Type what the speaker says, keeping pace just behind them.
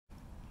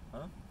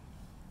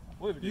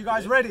You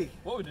guys ready?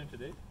 What are we doing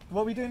today?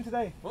 What are we doing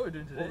today? What are we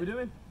doing today? What are we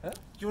doing? Huh? Do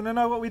you want to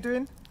know what we're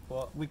doing?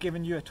 What? We're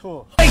giving you a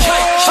tour. Wait.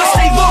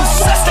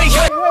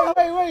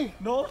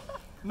 No.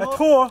 A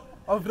tour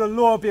of the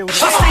law building.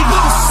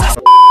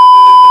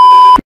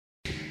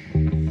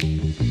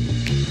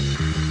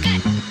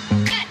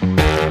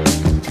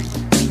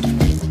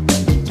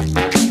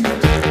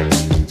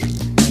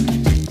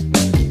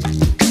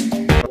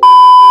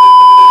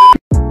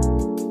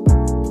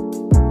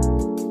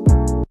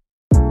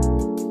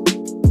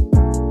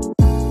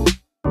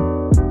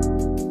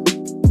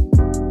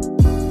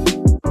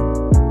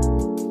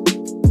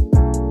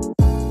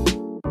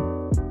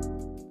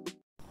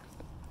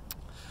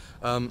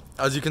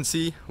 As you can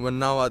see, we're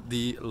now at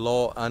the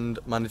Law and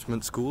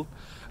Management School,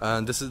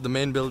 and this is the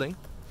main building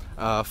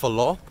for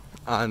law,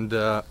 and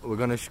we're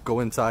going to go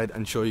inside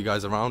and show you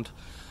guys around.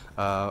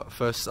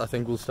 First, I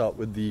think we'll start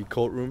with the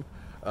courtroom,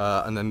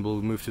 and then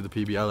we'll move to the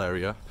PBL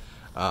area,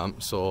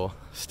 so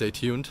stay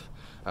tuned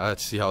to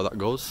see how that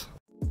goes.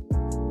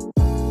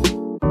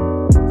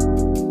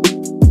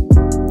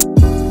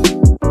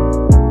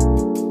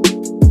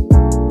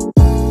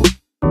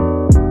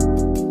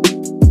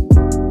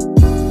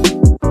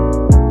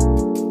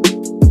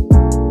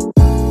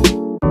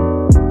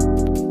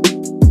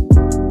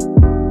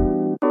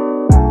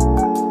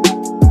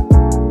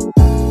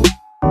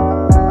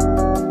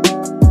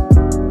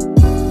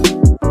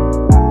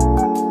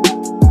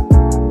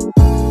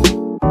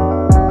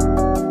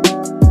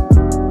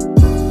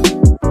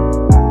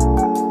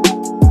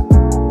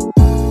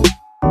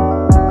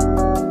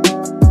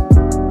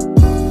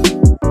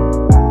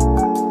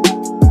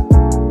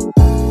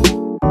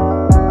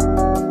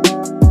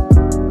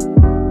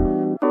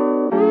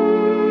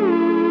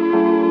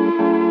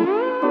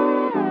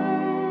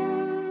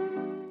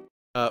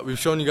 We've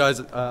shown you guys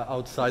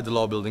outside the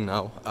law building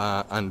now,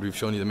 and we've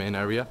shown you the main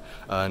area.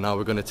 Now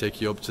we're going to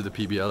take you up to the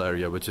PBL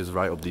area, which is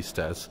right up these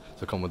stairs,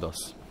 so come with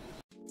us.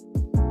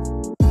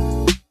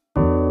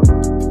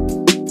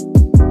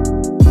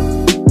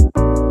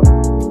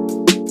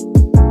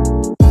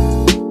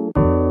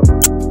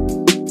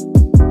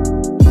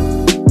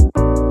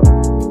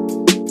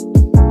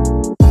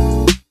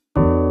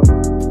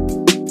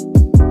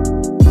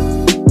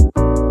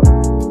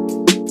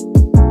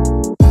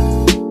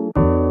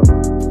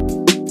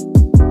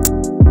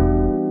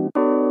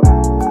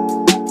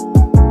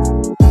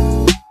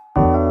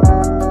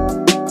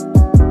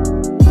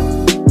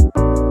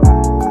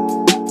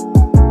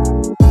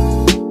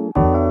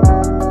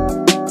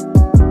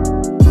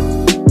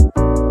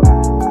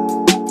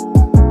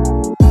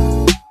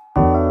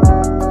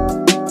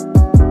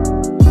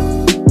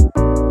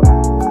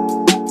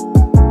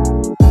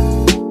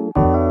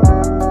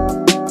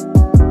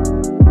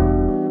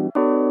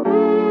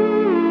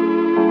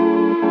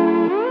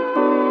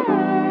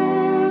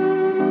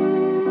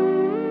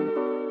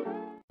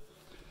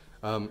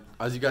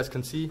 As you guys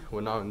can see,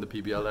 we're now in the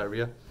PBL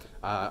area,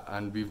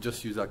 and we've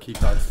just used our key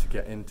cards to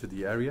get into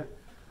the area.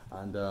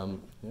 And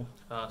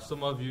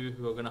some of you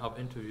who are going to have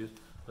interviews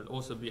will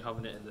also be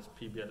having it in this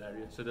PBL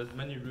area. So there's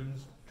many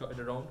rooms jotted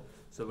around.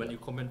 So when you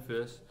come in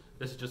first,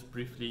 this is just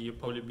briefly, you'll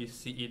probably be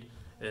seated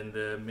in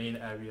the main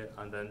area,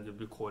 and then you'll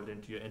be called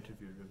into your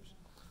interview rooms.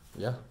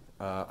 Yeah,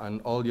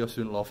 and all your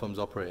student law firms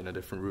operate in a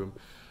different room.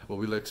 But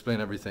we'll explain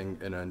everything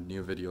in a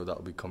new video that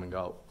will be coming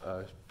out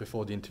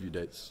before the interview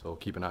dates, so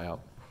keep an eye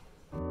out.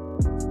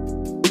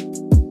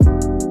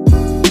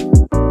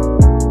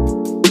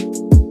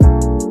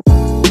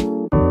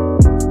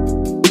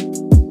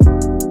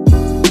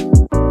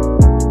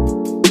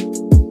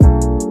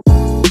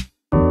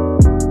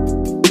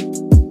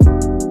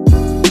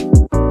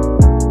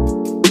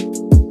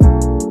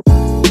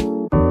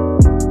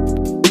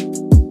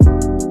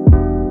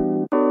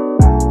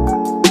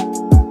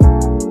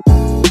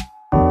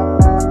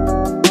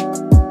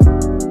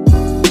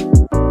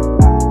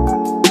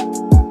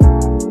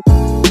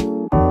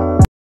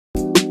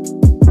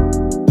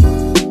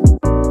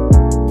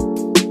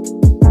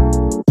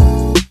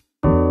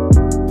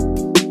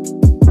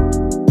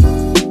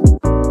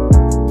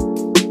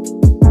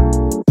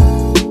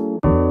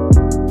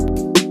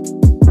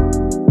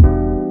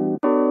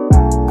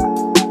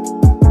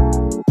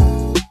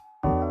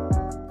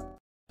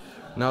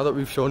 Now that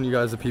we've shown you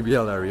guys the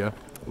PBL area,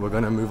 we're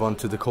going to move on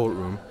to the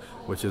courtroom,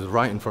 which is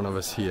right in front of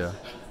us here.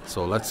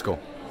 So let's go.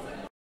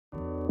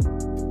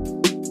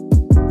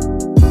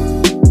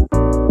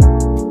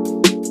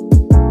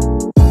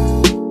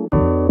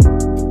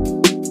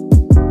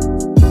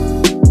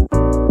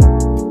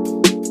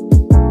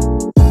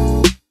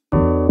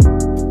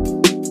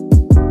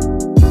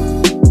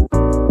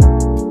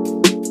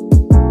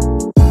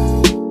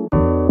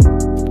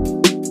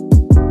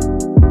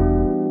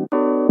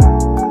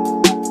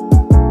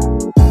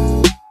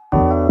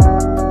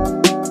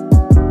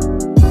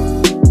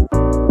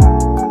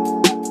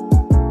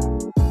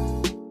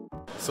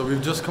 So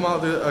we've just come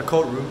out of the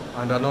courtroom,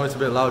 and I know it's a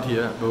bit loud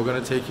here, but we're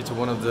going to take you to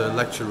one of the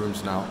lecture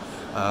rooms now.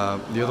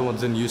 The other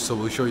one's in use, so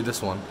we'll show you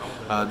this one.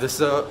 This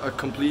is a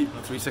complete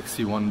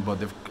 360 one, but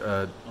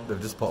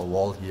they've just put a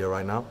wall here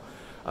right now.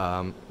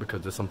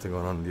 because there's something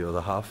going on in the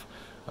other half.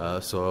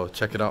 So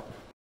check it out.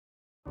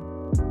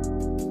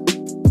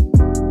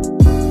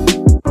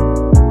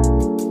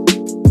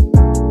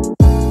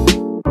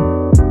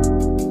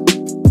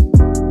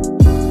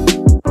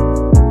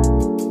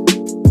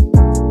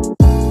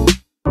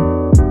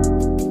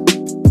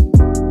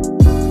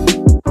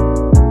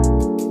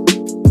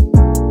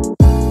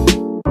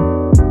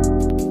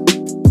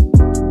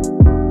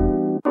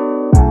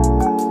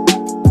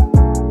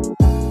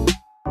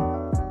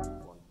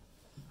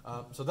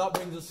 So that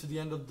brings us to the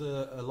end of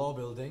the law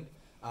building.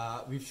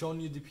 We've shown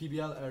you the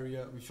PBL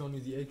area, we've shown you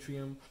the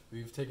atrium,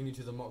 we've taken you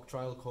to the mock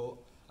trial court,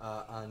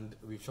 and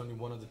we've shown you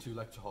one of the 2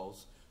 lecture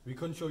halls. We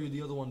couldn't show you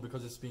the other one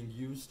because it's being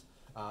used,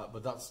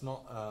 but that's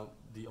not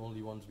the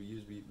only ones we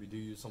use. We do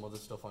use some other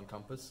stuff on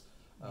campus.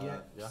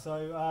 Yeah.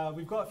 So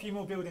we've got a few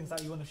more buildings that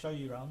we want to show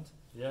you around.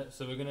 Yeah,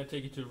 so we're going to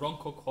take you to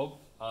Roncook Hub,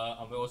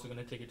 and we're also going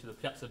to take you to the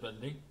Piazza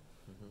building.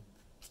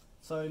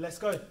 So let's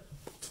go.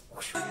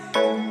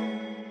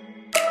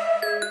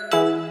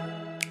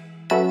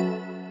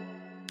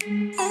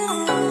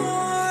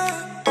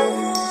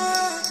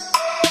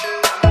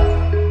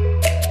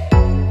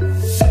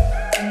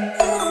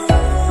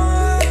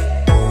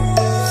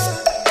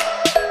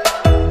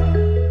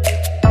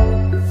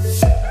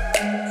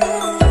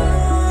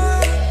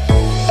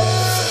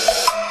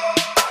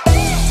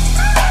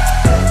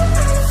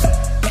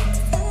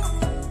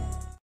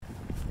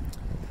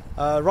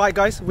 Right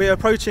guys, we're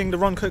approaching the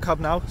Roncook Hub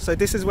now. So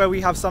this is where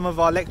we have some of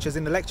our lectures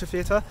in the lecture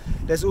theatre.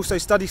 There's also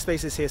study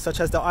spaces here, such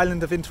as the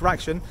Island of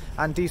Interaction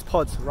and these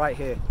pods right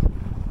here.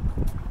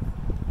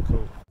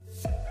 Cool.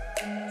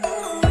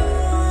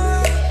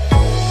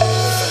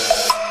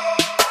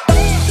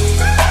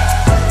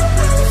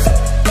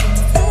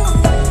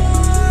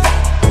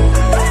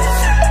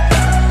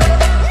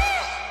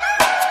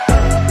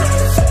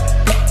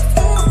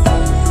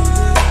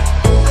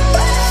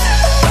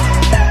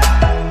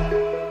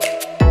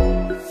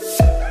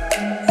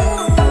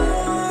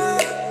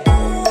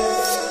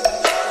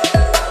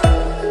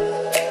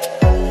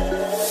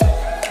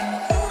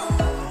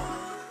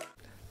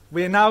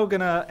 We're now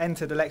going to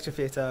enter the lecture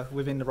theatre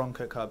within the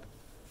Roncook Hub.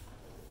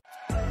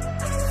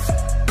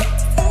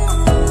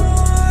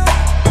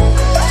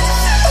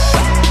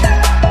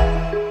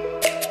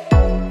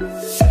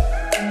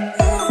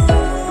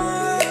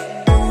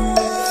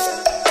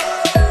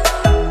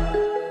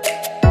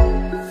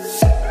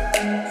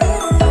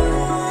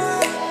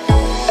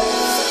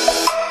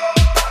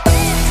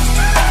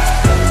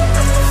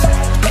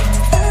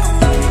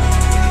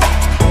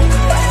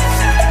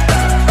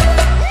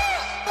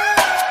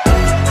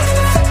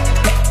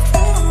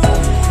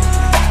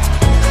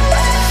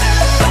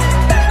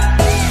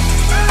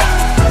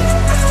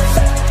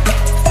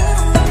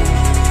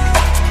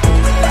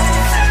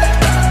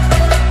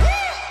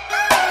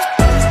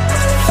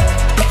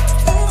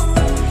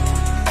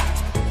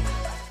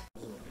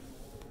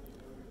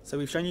 So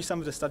we've shown you some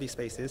of the study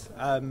spaces.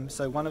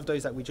 So one of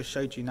those that we just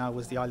showed you now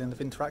was the Island of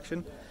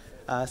Interaction.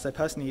 So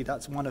personally,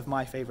 that's one of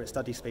my favourite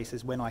study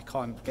spaces when I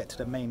can't get to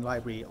the main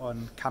library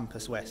on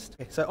Campus West.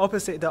 So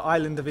opposite the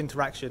Island of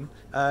Interaction,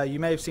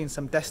 you may have seen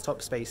some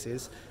desktop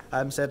spaces.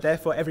 So they're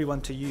for everyone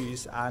to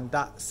use, and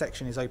that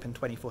section is open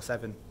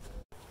 24/7.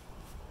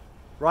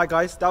 Right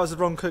guys, that was the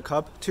Roncook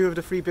Hub, 2 of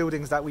the 3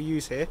 buildings that we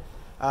use here.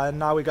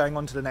 Now we're going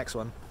on to the next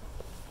one.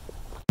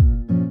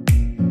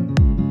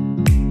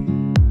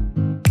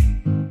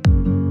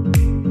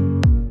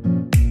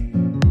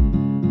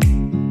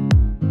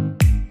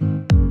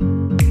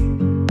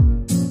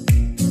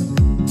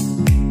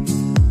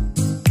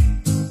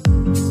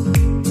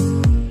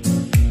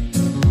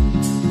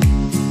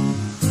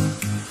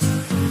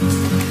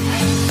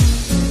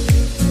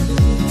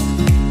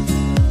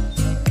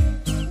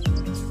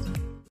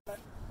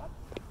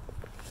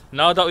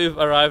 Now that we've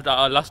arrived at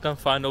our last and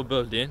final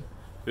building,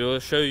 we will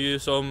show you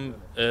some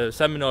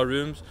seminar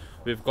rooms.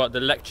 We've got the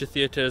lecture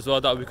theatre as well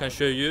that we can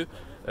show you.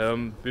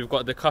 We've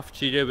got the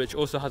cafeteria, which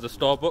also has a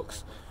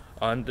Starbucks,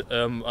 and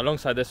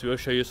alongside this we will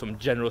show you some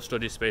general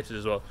study spaces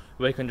as well,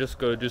 where you can just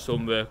go do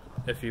some work.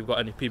 If you've got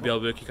any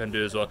PBL work you can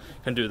do as well,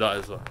 you can do that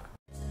as well.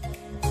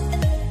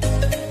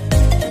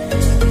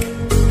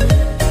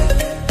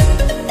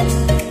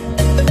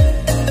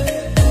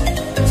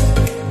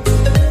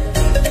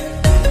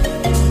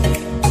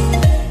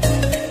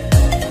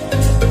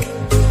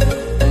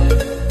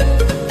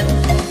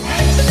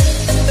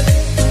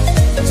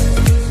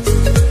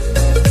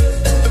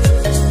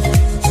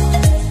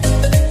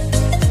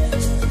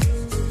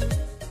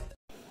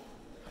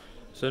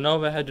 So now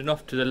we're heading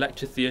off to the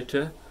lecture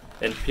theatre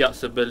in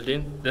Piazza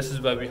building. This is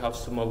where we have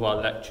some of our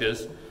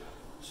lectures.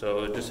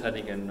 So just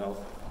heading in now.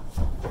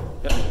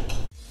 Yep.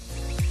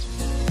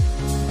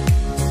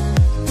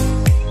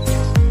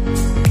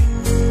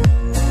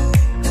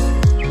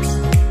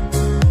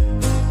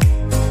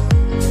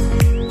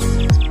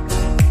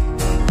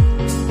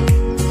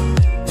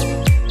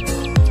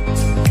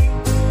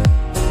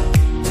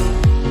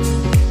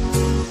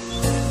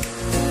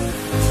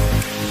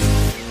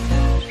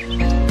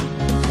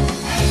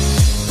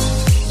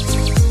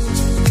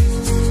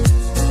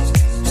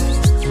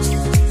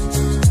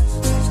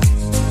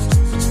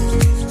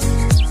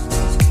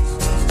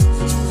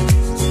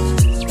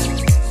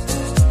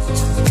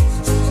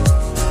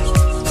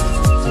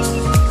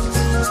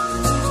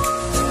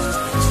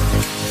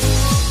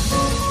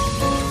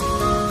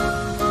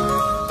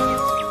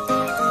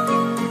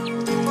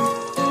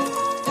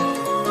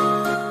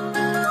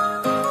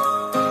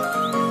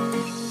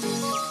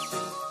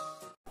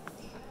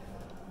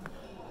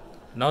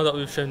 now that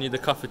we've shown you the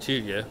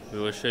cafeteria, we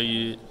will show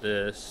you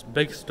the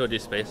big study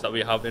space that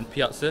we have in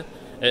Piazza.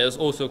 It is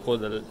also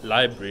called the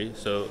library,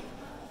 so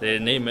they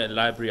name it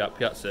library at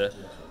Piazza,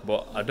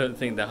 but I don't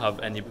think they have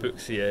any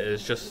books here.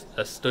 It's just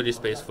a study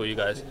space for you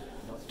guys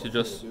to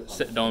just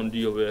sit down, do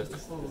your work.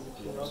 So.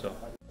 So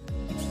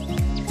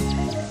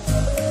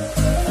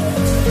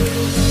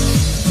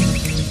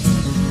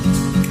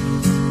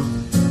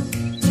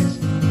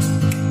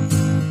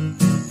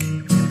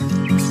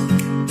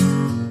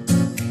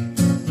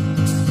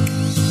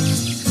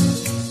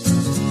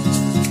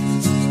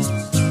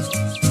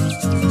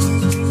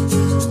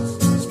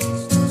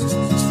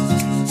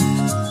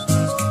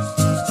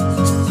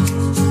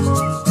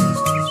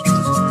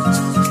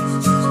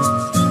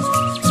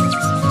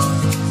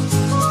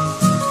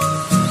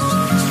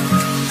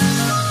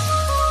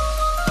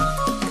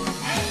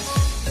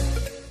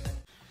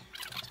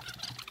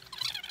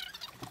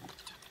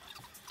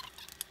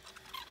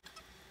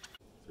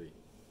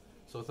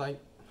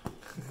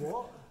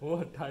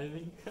What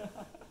timing?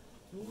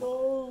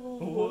 No.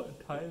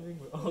 What timing?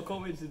 Oh, I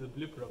can't wait to see the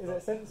blooper of that.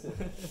 Is it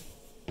censored?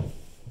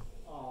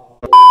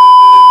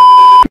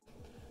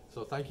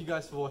 So thank you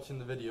guys for watching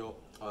the video.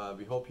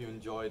 We hope you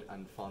enjoyed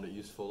and found it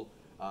useful.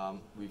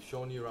 We've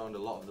shown you around a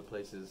lot of the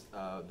places.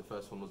 The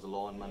first one was the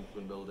Law and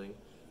Management building.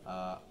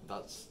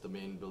 That's the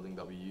main building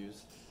that we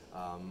use.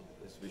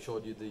 We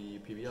showed you the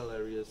PBL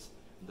areas,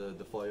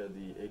 the foyer,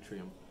 the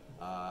atrium,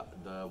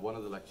 one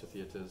of the lecture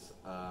theatres,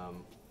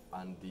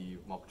 and the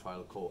mock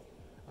trial court.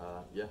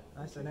 Yeah.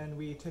 Nice. And then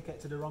we took it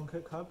to the Ron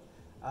Cook Hub.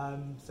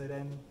 So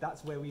then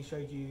that's where we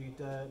showed you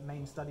the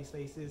main study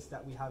spaces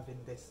that we have in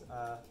this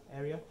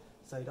area.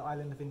 So the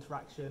island of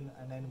interaction,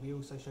 and then we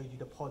also showed you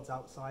the pods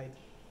outside,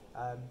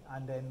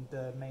 and then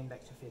the main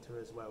lecture theatre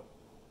as well.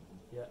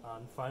 Yeah,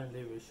 and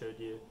finally we showed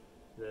you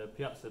the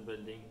Piazza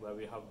building where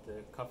we have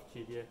the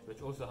cafeteria,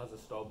 which also has a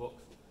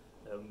Starbucks.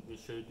 We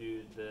showed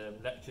you the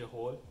lecture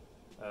hall,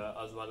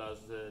 as well as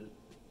the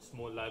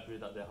small library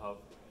that they have,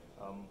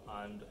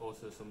 and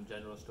also some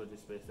general study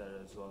space there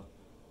as well.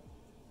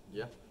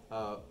 Yeah.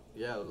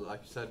 Yeah,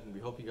 like you said,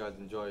 we hope you guys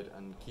enjoyed,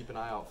 and keep an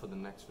eye out for the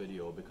next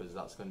video, because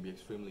that's going to be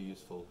extremely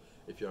useful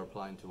if you're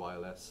applying to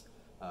YLS,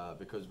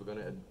 because we're going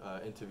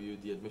to interview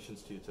the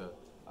admissions tutor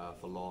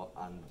for law,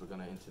 and we're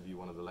going to interview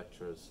one of the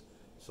lecturers.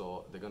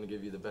 So they're going to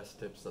give you the best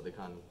tips that they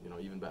can, you know,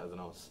 even better than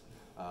us.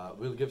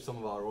 We'll give some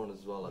of our own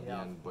as well at the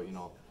end, but you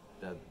know,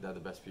 they're the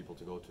best people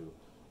to go to.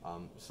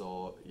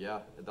 So yeah,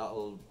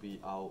 that'll be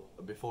out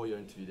before your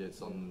interview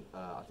dates on,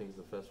 I think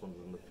the first one's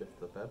on the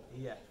 5th of Feb.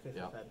 Yeah, 5th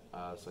of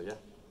Feb. So yeah.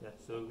 Yeah,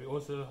 so we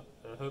also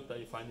hope that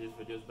you find these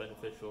videos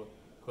beneficial,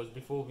 because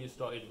before we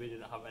started we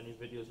didn't have any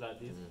videos like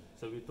these,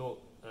 so we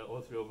thought,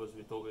 all three of us,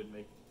 we thought we'd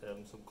make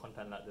some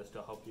content like this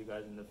to help you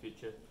guys in the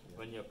future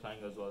when you're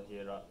applying as well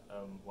here at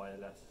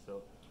YLS.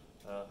 So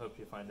hope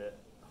you find it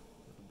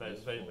very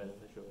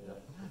beneficial. Yeah.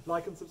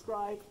 Like and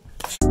subscribe.